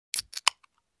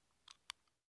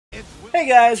Hey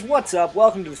guys, what's up?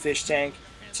 Welcome to the Fish Tank.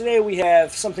 Today we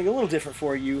have something a little different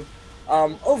for you.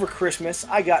 Over Christmas,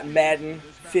 I got Madden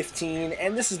 15,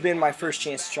 and this has been my first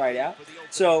chance to try it out.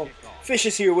 So, Fish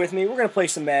is here with me. We're going to play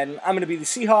some Madden. I'm going to be the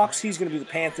Seahawks. He's going to be the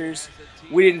Panthers.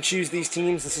 We didn't choose these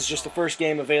teams. This is just the first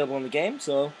game available in the game.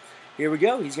 So, here we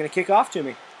go. He's going to kick off to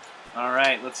me. All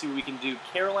right, let's see what we can do.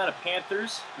 Carolina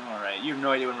Panthers. All right, you have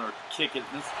no idea when we're kicking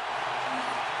this.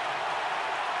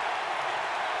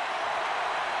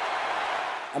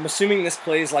 I'm assuming this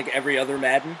plays like every other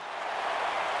Madden.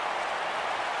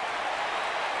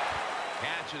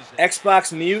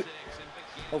 Xbox mute.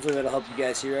 Hopefully that'll help you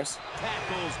guys hear us.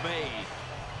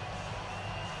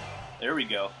 There we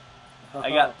go. I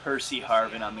got Percy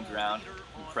Harvin on the ground.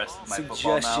 Impressed with my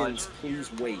football knowledge. Suggestions, please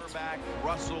wait. How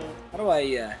do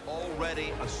I,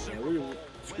 screw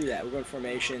that. We're going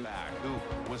formation.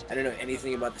 I don't know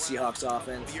anything about the Seahawks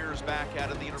offense.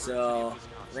 So,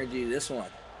 we're going to do this one.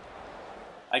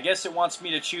 I guess it wants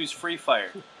me to choose Free Fire.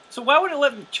 So why would it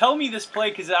let me tell me this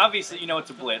play? Because obviously you know it's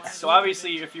a blitz. So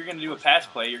obviously if you're going to do a pass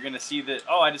play, you're going to see that,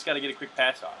 oh, I just got to get a quick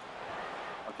pass off.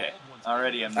 Okay,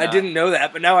 already I'm not. I didn't know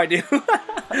that, but now I do.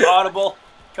 Audible,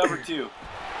 cover 2.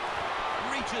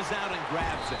 Reaches out and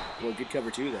grabs it. Well, good cover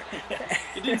 2 there.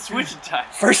 It didn't switch in time.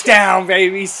 First down,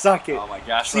 baby. Suck it. Oh my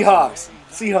gosh. Seahawks.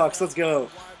 Seahawks, let's go.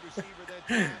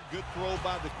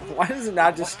 Why does it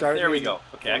not just start? There we go.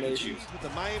 Okay, I can choose. With the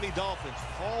Miami Dolphins,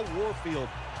 Paul Warfield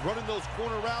running those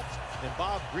corner routes, and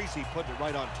Bob Greasy putting it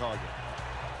right on target.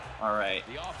 All right.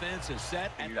 The offense is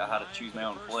set. Figured out how to choose my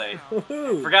own play.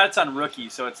 Forgot it's on rookie,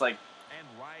 so it's like.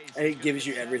 And it gives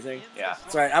you everything. Yeah.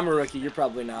 It's alright. I'm a rookie. You're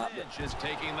probably not. But... Just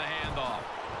taking the handoff.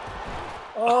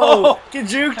 Oh, get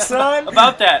juked, son.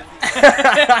 About that.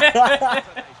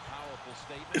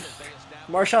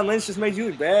 Marshawn Lynch just made you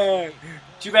look bad.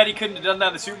 Too bad he couldn't have done that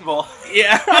in the Super Bowl.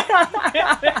 Yeah.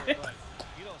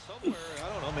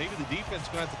 Maybe the defense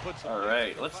going to have to put some. All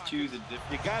right, let's choose a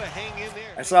different. You got to hang in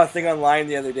there. I saw a thing online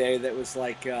the other day that was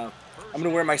like, I'm going to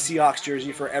wear my Seahawks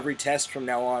jersey for every test from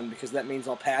now on because that means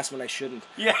I'll pass when I shouldn't.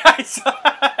 Yeah, I saw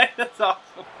that. That's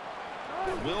awesome.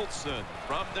 Wilson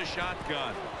from the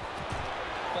shotgun.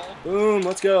 Boom,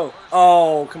 let's go.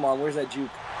 Oh, come on, where's that juke?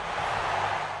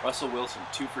 Russell Wilson,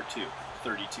 2 for 2,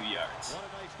 32 yards.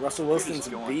 Russell Wilson's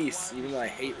a beast, even though I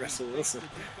hate Russell Wilson.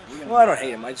 Well, I don't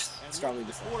hate him. I just strongly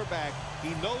dislike him. Quarterback, he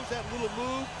knows that little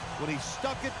move. When he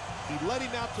stuck it, he let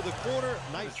him out to the corner.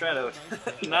 Nice. Try to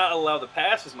not allow the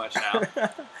pass as much now.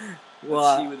 Well,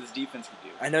 let's see what his defense can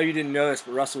do. I know you didn't know this,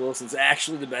 but Russell Wilson's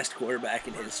actually the best quarterback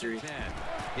in history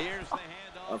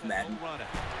of Madden.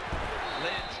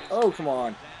 Oh, come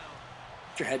on.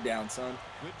 Put your head down, son.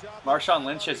 Marshawn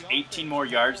Lynch has 18 more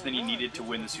yards than he needed to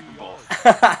win the Super Bowl.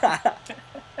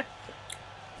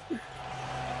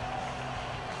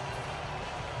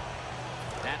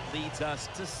 That leads us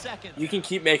to second. You can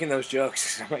keep making those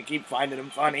jokes. I'm going to keep finding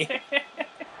them funny.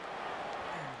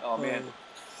 Oh, man.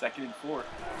 2nd and 4.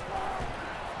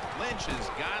 Lynch has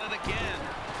got it again.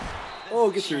 Oh,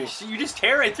 get through. You just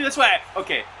tear right through. That's why,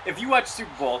 okay, if you watch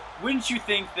Super Bowl, wouldn't you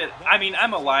think that, I mean,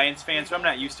 I'm a Lions fan, so I'm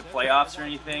not used to playoffs or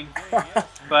anything,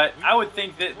 but I would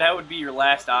think that that would be your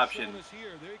last option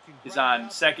is on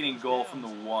 2nd and goal from the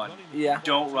 1. Yeah.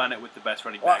 Don't run it with the best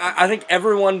running back. Well, I think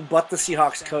everyone but the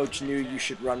Seahawks coach knew you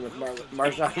should run with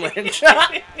Marshawn Lynch.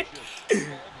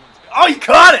 Oh, you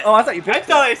caught it! Oh, I thought you picked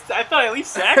it. I thought I at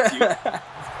least sacked you.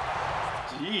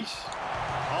 Jeez.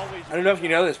 I don't know if you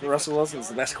know this, but Russell Wilson's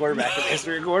the best quarterback in the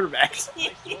history of quarterbacks.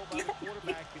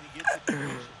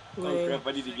 Oh crap,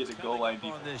 I need to get a goal line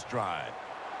deep. On this drive.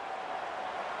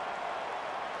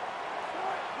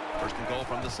 First and goal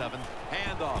from the 7.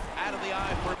 Handoff out of the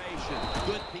I formation.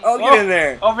 Good piece. Oh, get in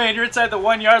there. Oh man, you're inside the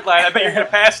 1 yard line. I bet you're gonna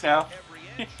pass now.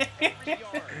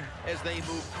 As they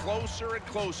move closer and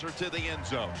closer to the end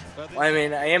zone. Well, I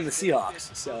mean, I am the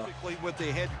Seahawks, so. With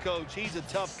the head coach, he's a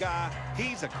tough guy.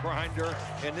 He's a grinder.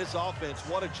 And this offense,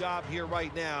 what a job here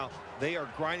right now. They are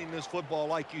grinding this football,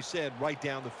 like you said, right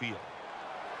down the field.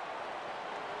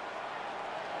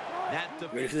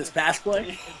 Ready for this pass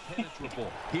play?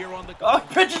 Here on the oh,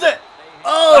 pitches it!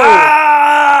 Oh!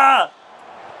 Ah!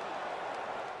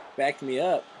 Backed me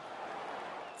up.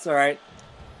 It's all right.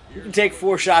 You can take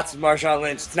 4 shots of Marshawn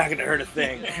Lynch. It's not going to hurt a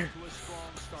thing.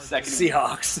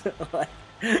 Seahawks.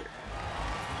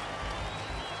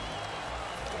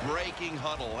 Breaking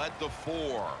huddle at the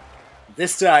 4.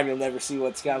 This time you'll never see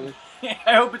what's coming.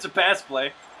 I hope it's a pass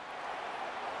play.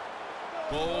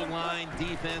 Goal line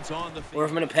defense on the field. Or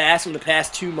if I'm going to pass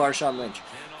to Marshawn Lynch.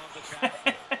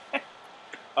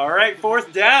 All right,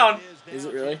 4th down. Is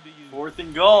it really? 4th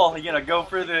and goal. You gonna go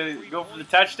for the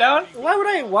touchdown? Why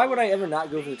would I ever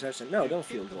not go for the touchdown? No, don't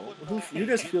field goal. Who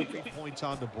does field goal? Points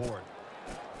on the board.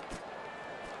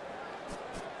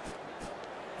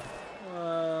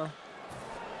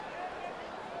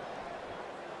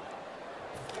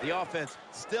 The offense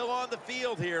still on the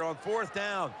field here on 4th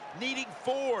down, needing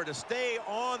 4 to stay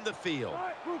on the field.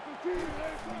 Here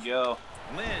we go.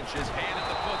 Lynch is handed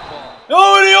the football.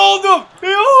 Oh, and he hold him!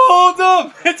 He hold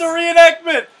him! It's a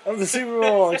reenactment Of the Super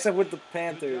Bowl, except with the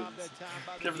Panthers.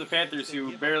 except for the Panthers,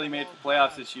 who barely made the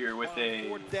playoffs this year with a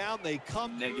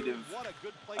negative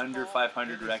under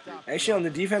 500 record. Actually, on the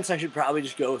defense, I should probably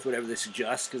just go with whatever they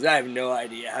suggest, because I have no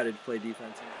idea how to play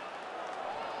defense. Of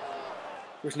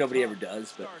course, nobody ever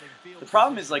does, but The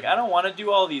problem is, like, I don't want to do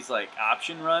all these, like,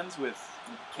 option runs with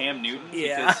Cam Newton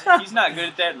Yeah. because he's not good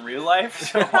at that in real life.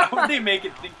 So why would they make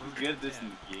it think he's good at this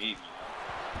in the game?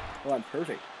 well, I'm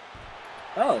perfect.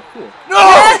 Oh, cool. No!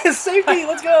 Yes, safety,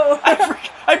 let's go.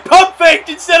 I pump faked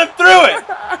instead of threw it.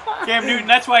 Cam Newton,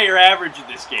 that's why you're average at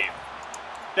this game.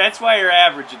 That's why you're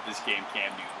average at this game,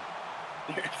 Cam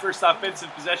Newton. Your first offensive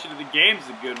possession of the game is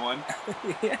a good one.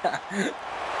 Yeah.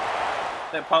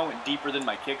 That punt went deeper than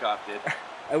my kickoff did.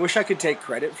 I wish I could take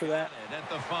credit for that. And at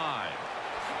the 5.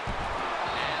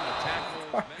 And the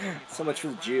tackle. So much for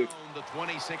the juke. The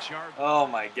 26-yard. Oh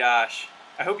my gosh.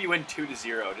 I hope you win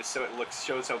 2-0 just so it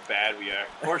shows how bad we are.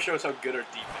 Or shows how good our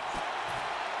defense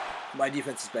My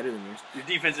defense is better than yours. is. Your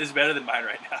defense is better than mine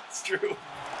right now. It's true.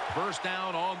 1st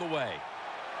down on the way.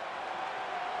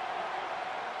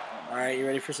 All right, you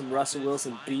ready for some Russell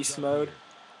Wilson beast mode?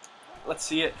 Let's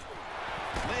see it.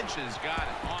 Lynch has got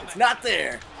it on It's the not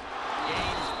there.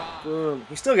 gains 5. Boom.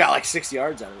 He still got like 6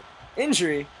 yards out of it.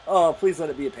 Injury. Oh, please let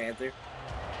it be a Panther.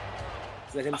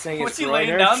 Is that him saying What's his he groin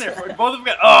laying hurts? down there for? Both of them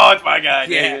got. Oh, it's my guy,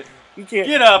 Yeah. David. You can't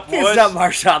Get up, can't boys. stop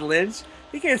Marshawn Lynch.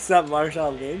 He can't stop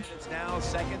Marshawn Lynch. It's now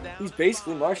 2nd down. He's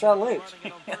basically Marshawn Lynch.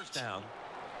 1st down.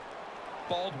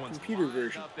 Baldwin's Computer lined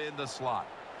version. up in the slot.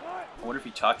 I wonder if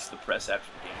he talks to the press after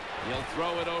the game. He'll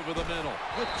throw it over the middle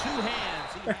with 2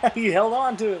 hands. He held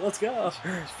on to it. Let's go.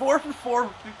 It's 4 for 4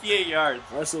 for 58 yards.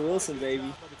 Russell Wilson,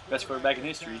 baby. Best quarterback in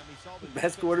history.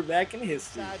 Best quarterback in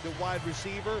history. Side to wide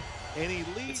receiver, and he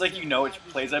leads. It's like you know which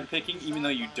plays I'm picking, even though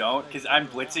you don't, because I'm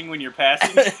blitzing when you're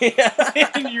passing,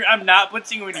 and I'm not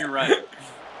blitzing when you're running.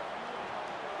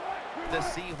 The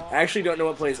Seahawks. I actually don't know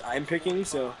what plays I'm picking,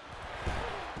 so.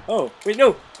 Oh, wait,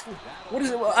 no. What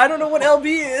is it? Well, I don't know what LB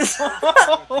is.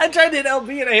 I tried to hit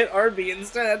LB and I hit RB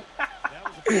instead.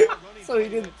 So he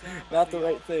did not the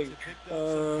right thing.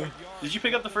 Did you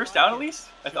pick up the 1st down at least?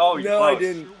 Oh, you're No, close. I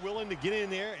didn't. You're willing to get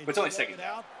in there and But it's only check 2nd it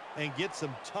down. out and get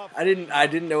some tough. I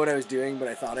didn't know what I was doing, but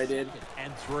I thought I did.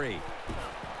 And 3.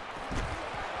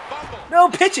 Fumble. No,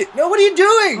 pitch it. No, what are you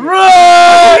doing? Run!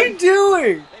 What are you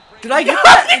doing? Did I get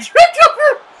that? You tripped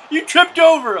over! You tripped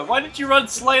over him. Why didn't you run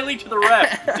slightly to the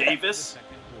ref, Davis?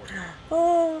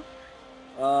 Oh.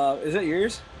 Is that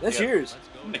yours? That's Yep. yours.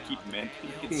 I'm gonna keep him in.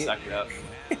 He can suck it up.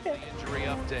 Injury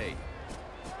update.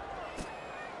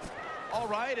 All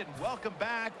right, and welcome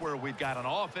back where we've got an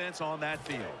offense on that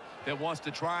field that wants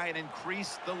to try and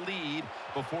increase the lead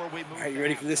before we move. All right, you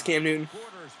ready for this, Cam Newton?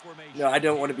 No, I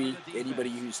don't want to be anybody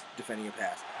who's defending a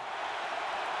pass.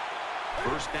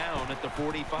 1st down at the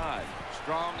 45.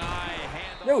 Strong eye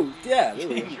handle. No, yeah, there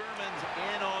we go. Sherman's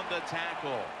in on the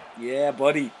tackle. Yeah,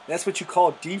 buddy. That's what you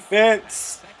call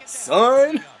defense,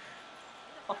 son.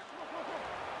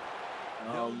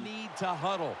 No need to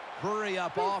huddle. Hurry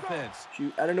up offense.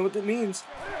 Shoot, I don't know what that means.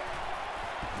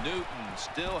 Newton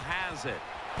still has it.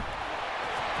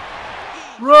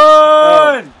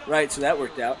 Run! Oh, right, so that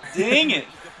worked out. Dang it.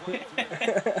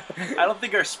 I don't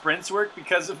think our sprints work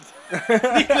because of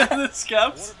the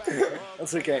scouts.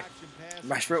 That's okay.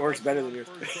 My sprint works better than yours.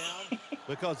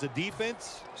 Because the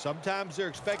defense, sometimes they're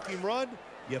expecting run.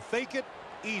 You fake it,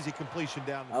 easy completion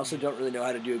down the I also don't really know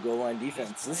how to do a goal line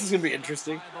defense. This is going to be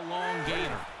interesting. The long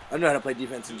gainer. I don't know how to play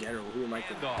defense in general. Who am I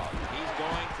kidding? Handoff. He's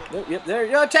going to Nope, yep, there.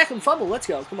 Yeah, tackle him, fumble. Let's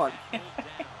go. Come on.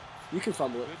 You can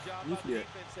fumble it. You can do it.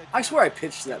 I swear I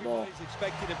pitched that ball. He's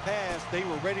expecting to pass. They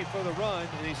were ready for the run,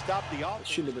 and he stopped the That offense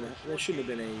shouldn't have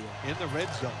been a. in the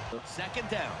red zone. 2nd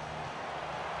down.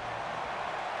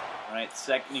 All right,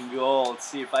 2nd and goal. Let's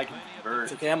see if I can convert.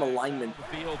 It's okay. I'm a lineman.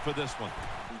 Field for this one.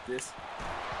 Like this.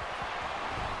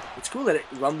 It's cool that it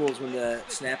rumbles when the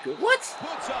snap goes. What?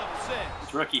 Puts up 6.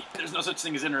 It's rookie. There's no such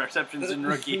thing as interceptions in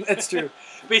rookie. That's true.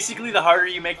 Basically, the harder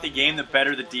you make the game, the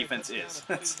better the defense is.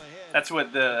 That's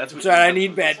what. Sorry, I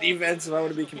need bad defense if I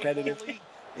want to be competitive.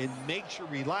 It makes you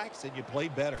relax and you play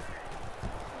better.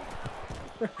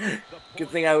 Good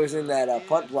thing I was in that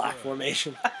punt block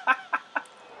formation.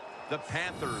 The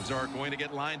Panthers are going to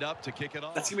get lined up to kick it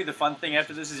off. That's going to be the fun thing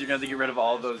after this is you're going to get rid of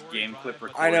all of those game clip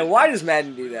recordings. I know. Why does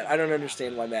Madden do that? I don't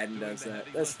understand why Madden does that.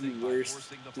 That's the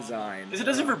worst design. Because it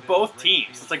does it for both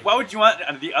teams. It's like, why would you want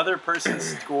the other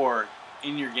person's score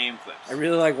in your game clips? I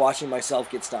really like watching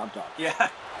myself get stomped on. Yeah.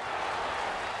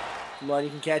 Come on, you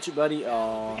can catch it, buddy.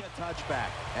 Oh. A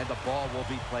touchback, and the ball will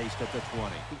be placed at the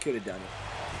 20. He could have done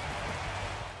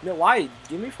it. No, why?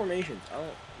 Give me formations.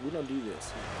 We don't do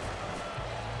this.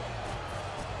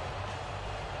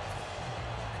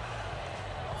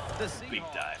 Big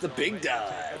dive. The big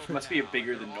dive. Must be a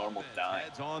bigger than normal dive.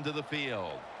 Heads onto the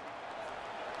field.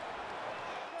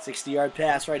 60-yard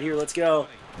pass right here. Let's go.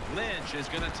 Lynch is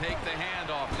going to take the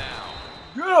handoff now.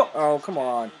 Yeah. Oh, come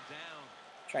on.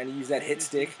 Trying to use that hit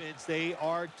stick. That's the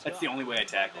only way I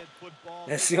tackle.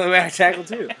 That's the only way I tackle,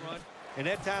 too. And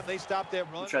that time they stopped that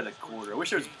run. We'll try the quarter. I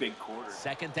wish there was a big quarter.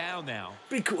 Second down now.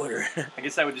 Big quarter. I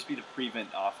guess that would just be to prevent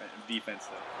defense,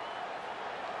 though.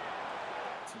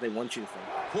 That's what they want you to think.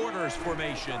 Quarters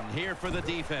formation here for the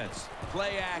defense.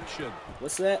 Play action.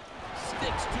 What's that?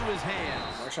 Sticks to his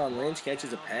hands. Marshawn Lynch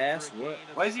catches a pass. What?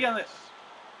 Why is he on the...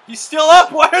 He's still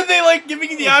up! Why are they, like,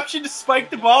 giving you the option to spike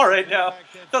the ball right now?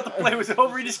 I thought the play was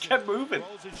over. He just kept moving.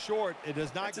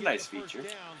 That's a nice feature.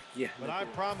 Yeah. But I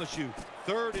promise you,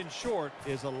 third and short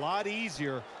is a lot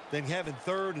easier than having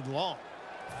third and long.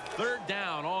 Third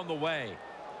down on the way.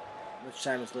 How much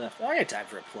time is left? Oh, I got time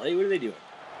for a play. What are they doing?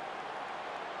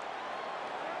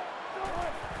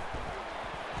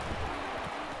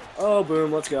 Oh,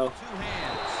 boom. Let's go. 2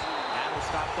 hands. That'll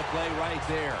stop the play right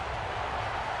there.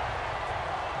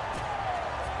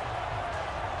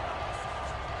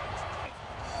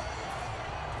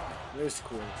 There's the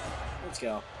quarter. Let's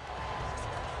go.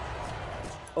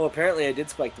 Oh, apparently I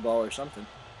did spike the ball or something.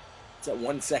 It's at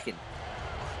 1 second.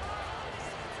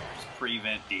 Just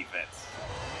prevent defense.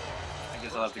 I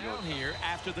guess I'll have to go. Here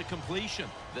after the completion.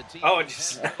 The team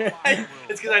It's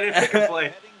because I didn't pick a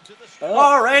play. Oh.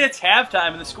 All right, it's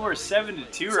halftime, and the score is 7-2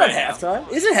 It's right not now.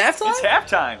 halftime. Is it halftime? It's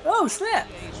halftime. Oh, snap.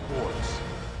 Sports.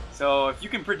 So if you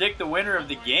can predict the winner of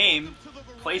the game,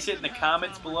 place it in the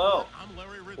comments below.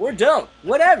 Or don't.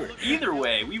 Whatever. Either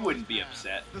way, we wouldn't be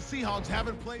upset. The Seahawks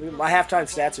haven't played. My halftime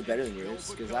stats are better than yours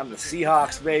because I'm the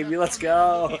Seahawks, baby. Let's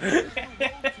go.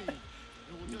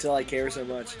 Until I care so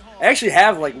much. I actually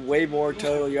have like way more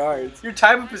total yards. Your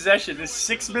time of possession is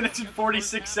 6 minutes and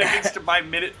 46 seconds to my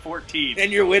minute 14. And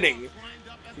you're winning.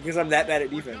 Because I'm that bad at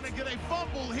defense.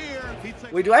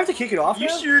 Wait, do I have to kick it off You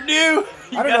now? sure do.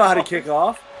 I don't know how to kick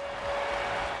off.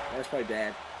 That's probably bad.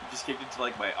 You just kicked it to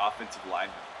like my offensive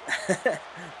lineman.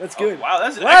 That's good. Oh, wow,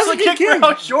 that's an Well, that was excellent a good kick for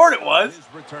how short it was. His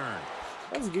return.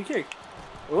 That was a good kick.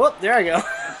 Whoop, there I go.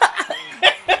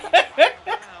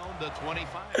 Down the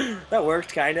 25. That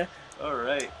worked, kind of. All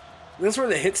right. This is where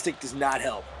the hit stick does not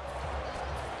help.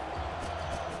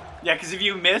 Yeah, because if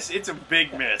you miss, it's a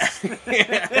big miss.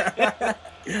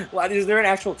 Why, is there an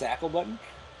actual tackle button?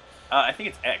 I think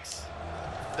it's X.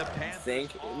 The I Panthers.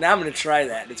 think. Now I'm going to try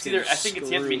that. It's either, I think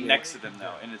it's you have to be next to them,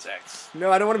 though, and it's X.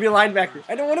 No, I don't want to be a linebacker.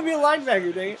 I don't want to be a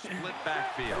linebacker, dang it. Split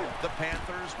backfield. The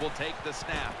Panthers will take the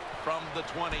snap from the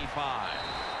 25.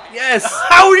 Yes!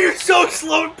 How are you so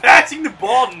slow at passing the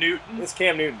ball, Newton? It's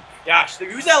Cam Newton. Gosh,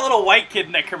 who's that little white kid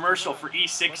in that commercial for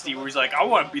E60 where he's like, I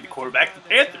want to be the quarterback of the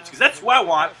Panthers because that's what I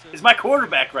want is my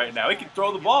quarterback right now. He can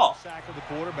throw the ball. Sack of the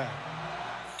quarterback.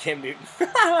 Cam Newton.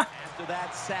 After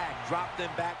that sack, dropped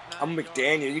them back. I'm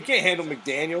McDaniel. You can't handle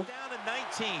McDaniel. Down to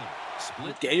 19.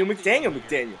 Split.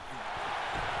 McDaniel.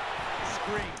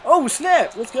 Screen. Oh,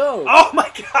 snap. Let's go. Oh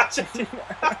my gosh,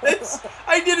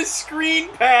 I did a screen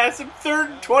pass. I'm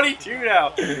 3rd and 22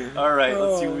 now. All right,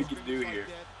 let's see what we can do here.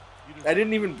 I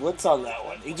didn't even blitz on that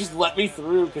one. He just let me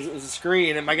through because it was a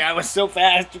screen, and my guy was so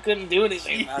fast you couldn't do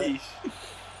anything about it. Sheesh.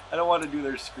 I don't want to do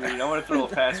their screen. I want to throw a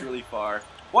pass really far.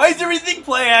 Why is everything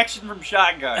play action from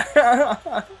shotgun?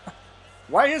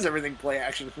 Why is everything play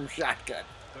action from shotgun?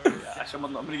 Gosh, I'm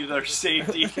going to get another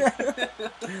safety.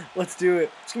 Let's do it.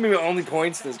 It's going to be my only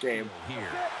points this game. Here.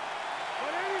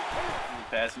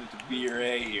 Passing it to B or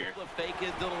A here. Fake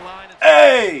it to the line.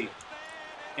 Hey!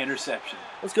 Interception.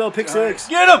 Let's go, pick six.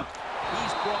 Get him!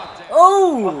 He's brought down.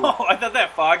 Oh! Oh, I thought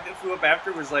that fog that flew up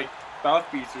after was like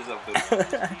mouthpiece or something.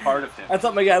 Part of him. I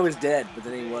thought my guy was dead, but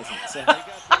then he wasn't. So.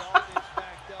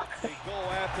 They go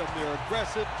after them. They're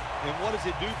aggressive. And what does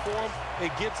it do for them?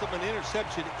 It gets them an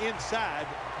interception inside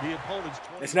the opponent's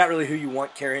 20. It's not really who you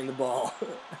want carrying the ball.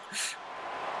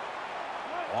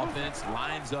 Offense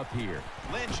lines up here.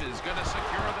 Lynch is going to secure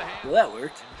the hand. Well, that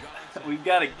worked. We've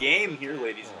got a game here,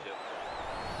 ladies and gentlemen.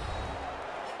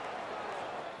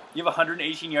 You have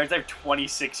 118 yards. I have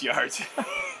 26 yards.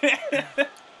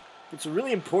 It's a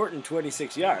really important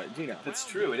 26 yards, you know. That's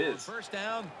true, it is. First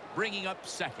down, bringing up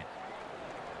second.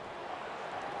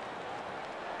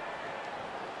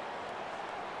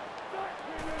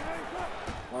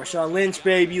 Marshawn Lynch,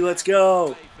 baby, let's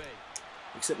go.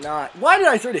 Except not. Why did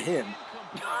I throw to him?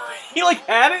 He like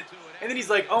had it, and then he's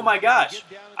like, "Oh my gosh,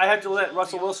 I have to let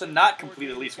Russell Wilson not complete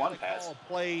at least one pass."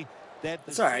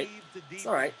 It's all right. It's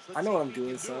all right. I know what I'm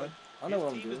doing, son. I know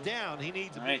what I'm doing. All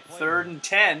right, 3rd and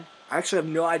 10. I actually have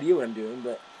no idea what I'm doing,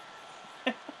 but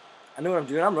I know what I'm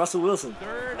doing. I'm Russell Wilson.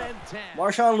 3rd and 10.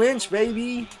 Marshawn Lynch,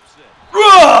 baby.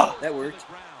 Ugh! That worked.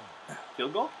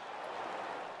 Field goal?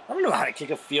 I don't know how to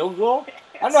kick a field goal.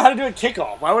 I don't know how to do a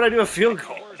kickoff. Why would I do a field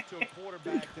goal?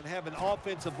 And have an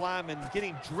offensive lineman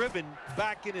getting driven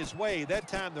back in his way. That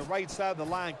time the right side of the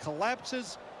line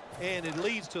collapses, and it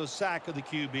leads to a sack of the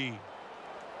QB.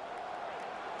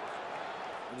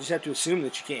 I just have to assume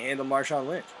that you can't handle Marshawn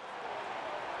Lynch.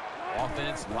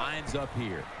 Offense lines up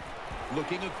here.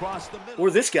 Looking across the middle. Or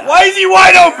this guy. Why is he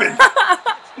wide open?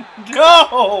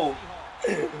 Go!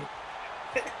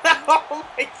 Oh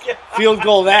my God. Field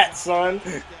goal that, son.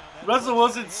 Russell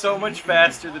Wilson's so much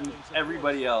faster than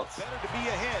everybody else. Better to be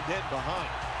ahead than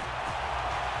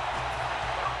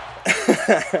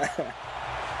behind.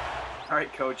 All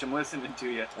right, Coach, I'm listening to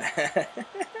you.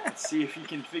 Let's see if you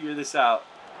can figure this out.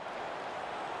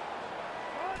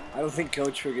 I don't think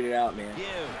Coach figured it out, man.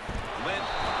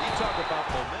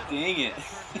 Dang it.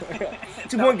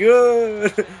 2 point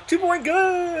good. 2 point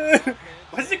good.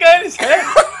 What's the guy in his head?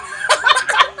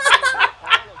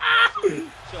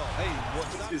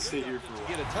 Just sit here for a while.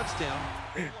 Get a touchdown.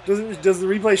 Does the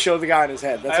replay show the guy in his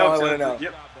head? That's all I want to know.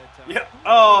 Yep. Yep.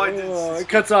 Oh, It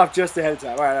cuts off just ahead of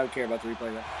time. All right, I don't care about the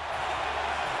replay now.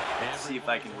 Let's see if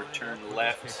I can return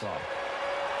left.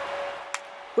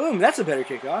 Boom, that's a better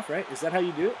kickoff, right? Is that how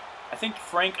you do it? I think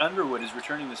Frank Underwood is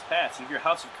returning this pass. If you're a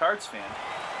House of Cards fan,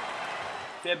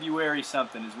 February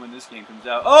something is when this game comes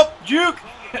out. Oh, juke!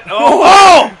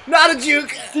 Oh! Not a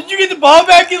juke! Did you get the ball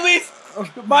back at least?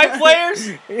 My players?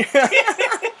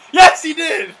 Yes, he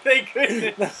did. Thank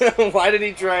goodness. Why did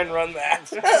he try and run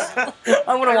that?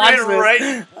 I want to watch this.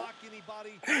 Right.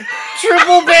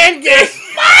 Triple band game.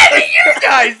 You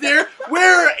guys there?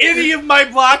 Where are any of my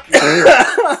blockers?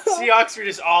 Seahawks are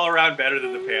just all around better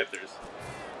than the Panthers.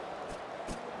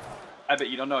 I bet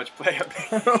you don't know which play up.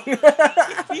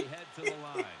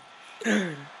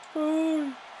 I'm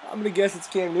gonna guess it's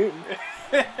Cam Newton.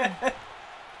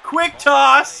 Quick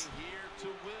toss.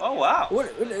 Oh wow.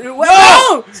 What?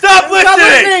 No! Stop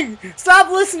listening! Stop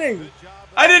listening!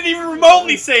 I didn't even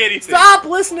remotely say anything. Stop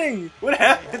listening! What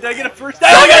happened? Did I get a first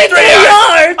down? I got 3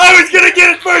 yards! I was gonna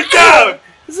get a first down.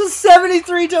 This is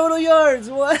 73 total yards.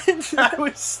 What? That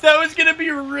was gonna be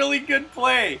a really good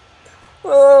play.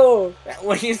 Oh,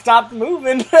 when you stopped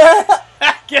moving.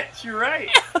 I guess you're right.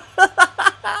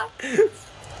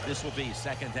 This will be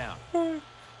 2nd down.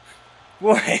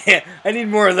 Boy, I need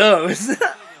more of those.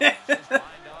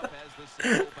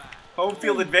 Home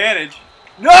field advantage.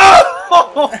 No!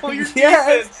 Your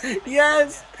Yes, defense.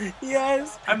 yes,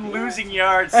 yes. I'm losing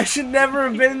yards. I should never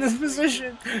have been in this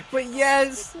position, but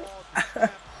yes.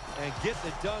 And getting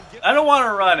it done. I don't want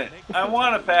to run it. I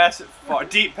want to pass it far.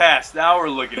 Deep pass. Now we're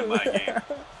looking at my game.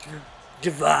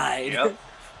 Divide. Yep.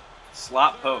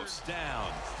 Slot post.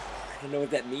 Down. I don't know what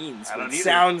that means. I But don't it either.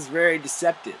 sounds very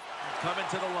deceptive. Coming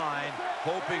to the line,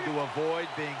 hoping to avoid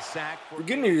being sacked. The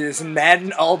good news is in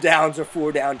Madden, all downs are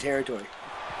 4-down territory.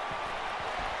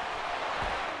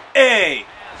 Hey!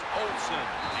 Olsen.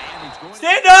 And he's going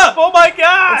Stand up! Oh my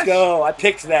gosh! Let's go. I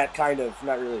picked that, kind of.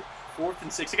 Not really. 4th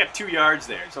and 6. I got 2 yards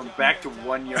there, so I'm back to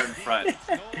 1 yard in front.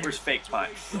 Where's fake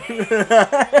punt?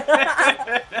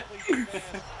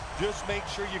 Just make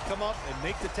sure you come up and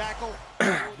make the tackle.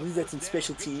 I believe that's in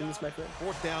special teams, my friend.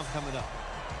 4th down coming up.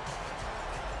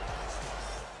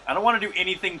 I don't want to do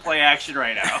anything play action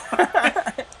right now.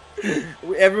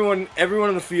 Everyone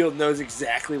in the field knows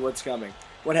exactly what's coming.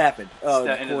 What happened? Oh,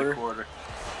 the Into the quarter.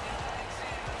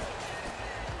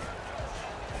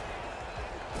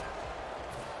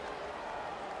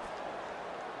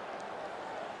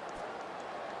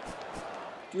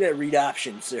 Do that read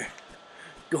option, sir.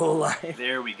 Goal line.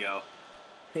 There we go.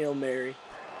 Hail Mary.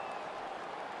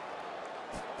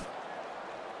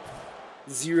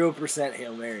 0%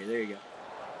 Hail Mary. There you go.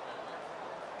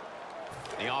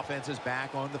 The offense is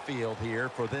back on the field here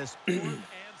for this.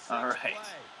 All right.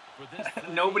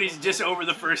 Nobody's just over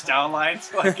the first down line,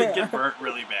 so I could get burnt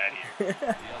really bad here.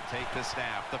 He'll take the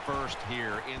snap. The first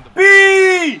here in the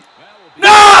B! No!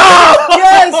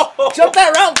 Yes! Jump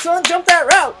that route, son! Jump that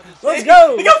route! Let's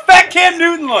go! Look how fat Cam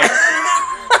Newton looks!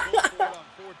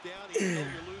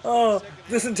 Oh,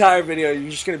 This entire video, you're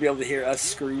just going to be able to hear us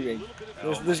screaming.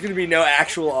 There's going to be no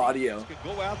actual audio.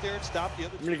 I'm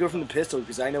going to go from the pistol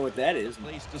because I know what that is.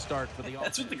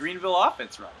 That's what the Greenville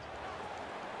offense runs.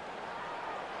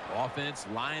 Offense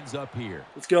lines up here.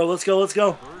 Let's go, let's go, let's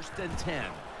go. 1st and 10.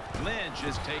 Lynch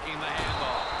is taking the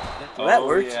handoff. Well, that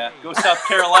worked. Yeah. Go South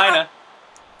Carolina.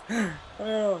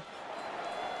 Oh.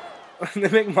 They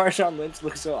make Marshawn Lynch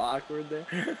look so awkward there.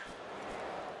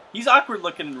 He's awkward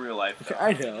looking in real life, though.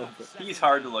 I know. He's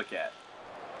hard to look at.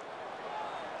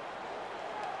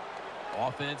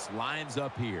 Offense lines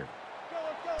up here.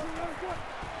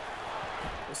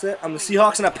 What's that? I'm the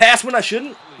Seahawks and I pass when I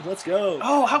shouldn't. Let's go.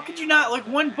 Oh, how could you not? Like,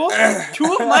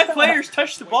 two of my players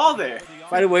touched the ball there.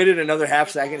 If I'd have waited another half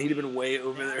second, he'd have been way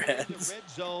over their heads. Red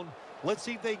zone. Let's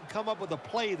see if they can come up with a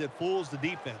play that fools the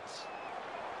defense.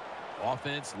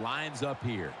 Offense lines up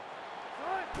here.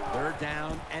 3rd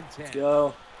down and 10. Let's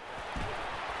go.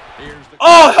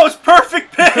 Oh, that was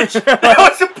perfect pitch. That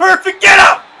was a perfect get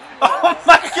up. Oh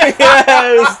my God!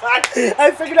 Yes!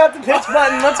 I figured out the pitch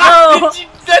button. Let's go.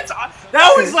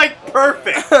 That was like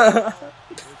perfect.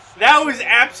 That was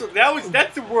absolute.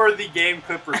 That's a worthy game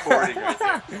clip recording right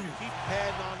there.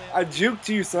 I juked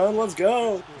you, son. Let's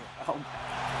go.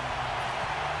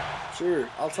 Sure,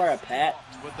 I'll try a pat.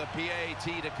 With the PAT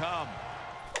to come.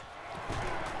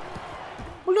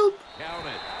 Bloop. Count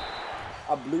it.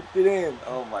 I blooped it in.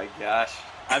 Oh my gosh.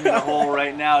 I'm in a hole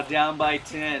right now, down by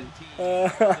 10. Now.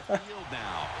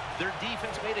 Their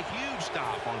defense made a huge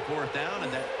stop on 4th down,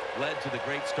 and that led to the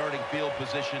great starting field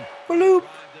position. Bloop.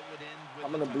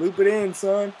 I'm going to bloop it in,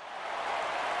 son.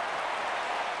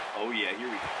 Oh, yeah, here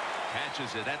we go.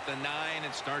 Catches it at the 9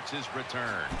 and starts his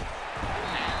return.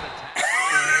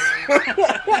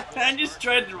 I just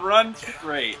tried to run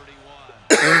straight.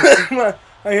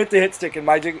 I hit the hit stick and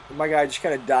my guy just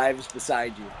kind of dives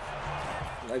beside you.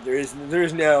 Like there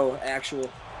is no actual.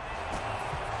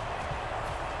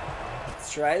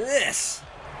 Let's try this.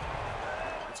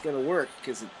 It's gonna work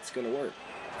because it's gonna work.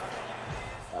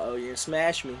 Oh, you're gonna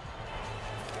smash me.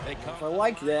 If I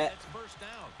like that.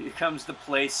 Here comes the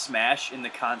play smash in the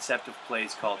concept of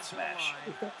plays called smash.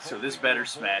 So this better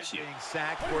smash you.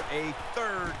 Sacked for a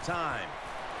 3rd time.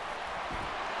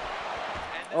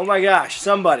 Oh my gosh,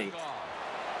 somebody.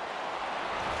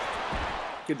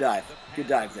 Good dive. Good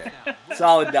dive there.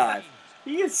 Solid dive.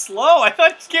 He is slow. I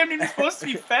thought Cam Newton was supposed to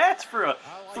be fast for a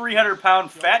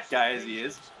 300-pound fat guy as he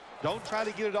is. Don't try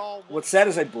to get it all. What's sad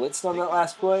is I blitzed on that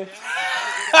last play.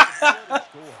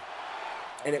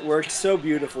 And it worked so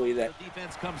beautifully that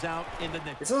Defense comes out in the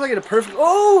it sounds like a perfect.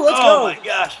 Oh, let's go! Oh my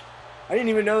gosh! I didn't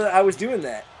even know that I was doing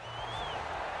that.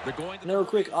 They're going to No,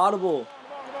 quick, audible.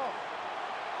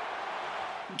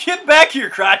 Get back here,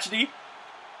 crotchety.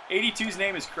 82's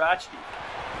name is crotchety.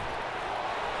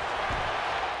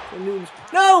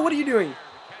 No, what are you doing?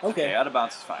 Okay, Okay, out of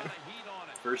bounds is fine.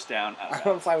 1st down. Out of I'm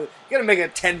bounds. fine with it. You gotta make a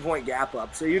 10-point gap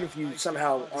up. So even if you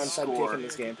somehow onside kick Score. in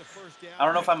this game, I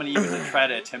don't know if I'm going to even try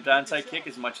to attempt onside kick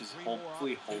as much as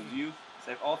hopefully hold you.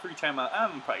 So if all 3 timeouts,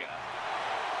 I'm probably going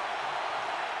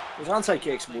to. those onside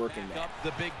kicks work in that. up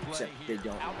the big play Except they here.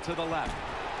 don't. Out to the left.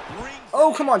 Brings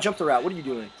Oh, come on, jump the route. What are you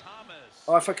doing?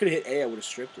 Oh, if I could have hit A, I would have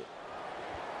stripped it.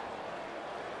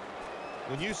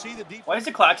 When you see the defense, Why is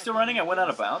the clock still running? I went out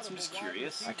of bounds. I'm just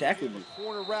curious. I tackled you.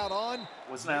 corner route on.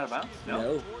 Wasn't I out of bounds?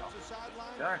 No.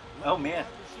 Darn. Oh, man.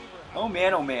 Oh,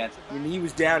 man, oh, man. Your knee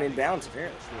was down in bounds,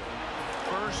 apparently.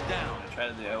 1st down. I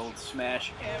tried the old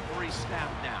smash. Every snap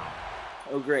now.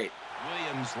 Oh, great.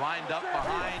 Williams lined up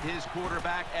behind his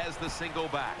quarterback as the single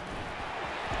back.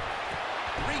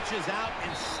 Reaches out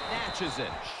and snatches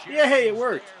it. Yay, it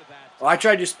worked. Oh, I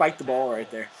tried to spike the ball right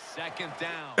there. 2nd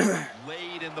down.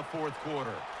 Late in the 4th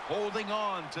quarter. Holding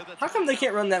on to the. How come they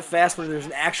can't run that fast when there's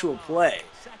an actual play?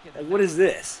 Like, what is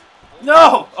this?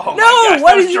 No! Oh, No, my gosh.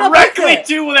 why That was did you not pick directly that?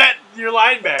 to that, your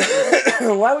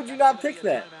linebacker. Why would you not pick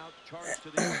that? Charge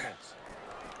to the offense.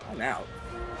 I'm out.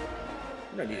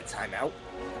 You don't need a timeout.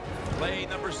 Play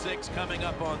number 6 coming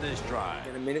up on this drive.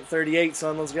 In a minute 38,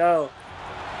 son. Let's go.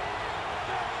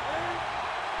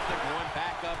 They're going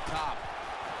back up top.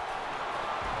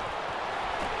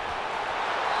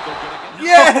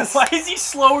 Yes! Why is he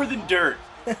slower than dirt?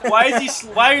 Why is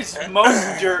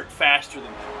most dirt faster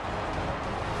than dirt?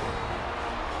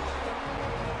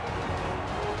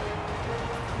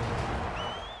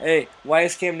 Hey, why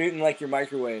is Cam Newton like your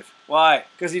microwave? Why?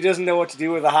 Because he doesn't know what to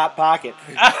do with a hot pocket.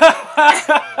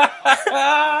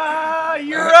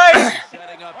 You're right.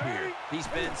 Setting up here. He's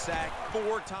been sacked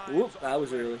 4 times. Whoop, that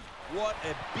was early. What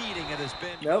a beating it has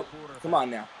been. Nope. Come on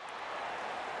now.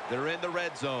 They're in the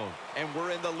red zone, and we're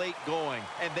in the late going,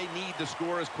 and they need to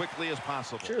score as quickly as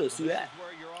possible. Sure, let's do that.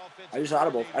 Where your offense I just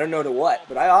audible. I don't know to what,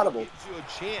 but I audible. Gives you a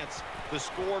chance to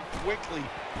score quickly.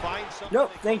 Find something.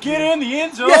 Nope, thank you. Get in the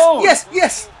end zone. Yes, yes,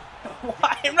 yes.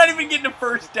 Why? I'm not even getting a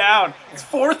first down. It's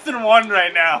 4th and 1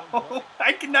 right now.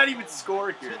 I cannot even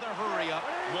score here. To the hurry up.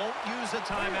 Won't use a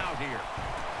timeout here.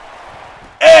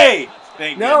 Hey!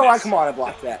 Thank No, goodness. come on, I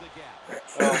blocked that.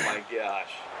 Oh my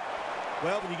gosh.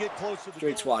 Well, when you get close to the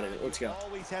Straight goal, swatted it. Let's go. you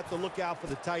always have to look out for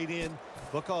the tight end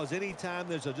because anytime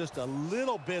there's just a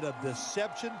little bit of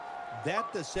deception,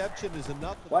 that deception is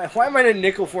enough. Why am I in a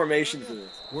nickel formation for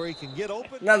this? Where he can get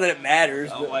open. Not that it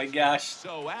matters, Oh but my gosh.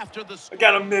 So after the I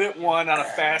got a minute 1 on a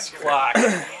fast clock.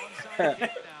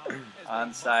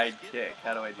 Onside kick.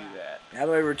 How do I do that? how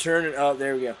do I return it? Oh,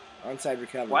 there we go. Onside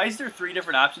recovery. Why is there 3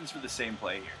 different options for the same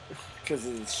play here? Because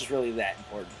it's just really that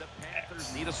important. The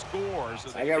Panthers need a score.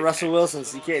 So I got Russell Wilson,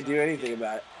 so you can't do anything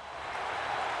about it.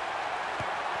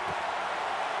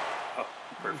 Oh,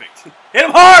 perfect. Hit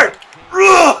him hard!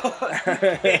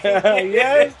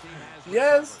 Yes,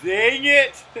 yes. Dang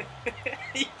it!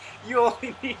 You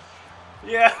only need...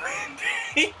 Yeah.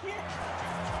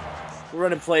 We're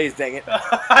running plays, dang it.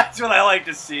 That's what I like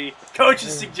to see.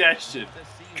 Coach's suggestion.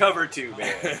 Cover 2,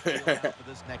 man. for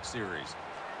this next series.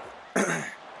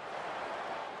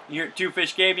 Here at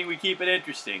TwoFishGaming, we keep it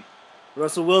interesting.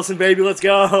 Russell Wilson, baby, let's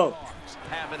go.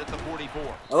 Have it at the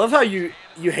 44. I love how you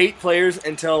hate players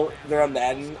until they're on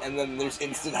Madden, and then there's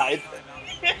instant hype.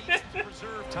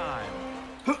 Preserve time.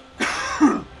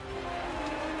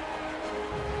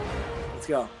 Let's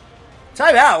go.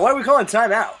 Timeout. Why are we calling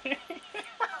timeout? The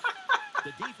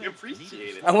defense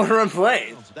Appreciate it. I want to run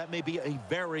plays. So that may be a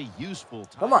very useful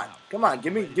time. Come on, come on.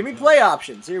 Give me play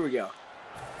options. Here we go.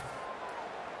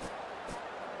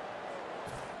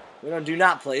 We don't do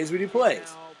not plays. We do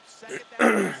plays.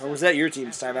 Or was that your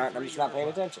team's timeout? And I'm just not paying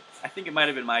attention. I think it might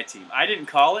have been my team. I didn't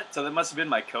call it, so that must have been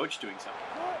my coach doing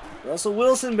something. Russell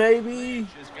Wilson, baby.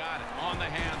 Just got it on the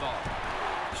handoff.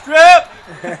 Strip!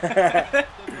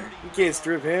 You can't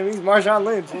strip him. He's Marshawn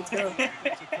Lynch. Let's go.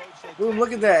 Boom,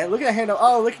 look at that. Look at that handle.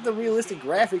 Oh, look at the realistic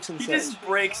graphics and He such. just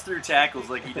breaks through tackles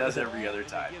like he does every other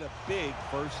time. Get a big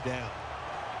first down.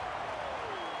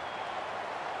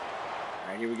 All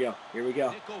right, here we go. Here we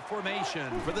go. Nickel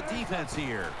formation for the defense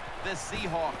here. The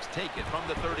Seahawks take it from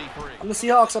the 33. I'm the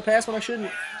Seahawks. I pass when I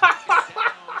shouldn't.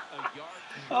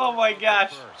 Oh my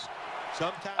gosh.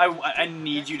 Sometimes I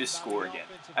need you to score again.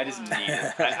 I just need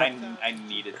it. I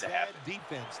need it to happen.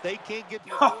 defense. They can't get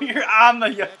Oh, you're on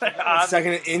the...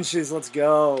 Second and inches. Let's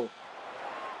go.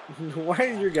 Why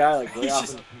is your guy like He way off?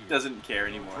 just doesn't care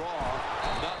anymore.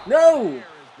 No!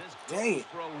 Dang it.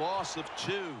 For a loss of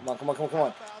 2. Come on, come on, come on, come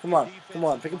on. Come on, come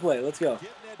on. Pick a play. Let's go.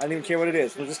 I don't even care what it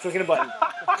is. We're just clicking a button.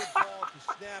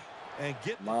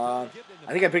 Come on.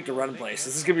 I think I picked a run place.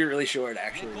 This is going to be really short,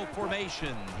 actually. Nickel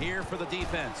formation here for the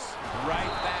defense. Right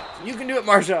back. You can do it,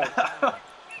 Marshawn.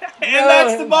 And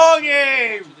that's the ball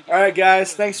game! All right,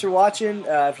 guys. Thanks for watching.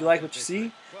 If you like what you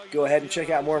see, go ahead and check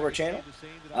out more of our channel.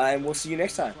 And we'll see you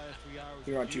next time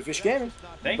here on TwoFishGaming.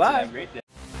 Thanks, Bye. have a great day.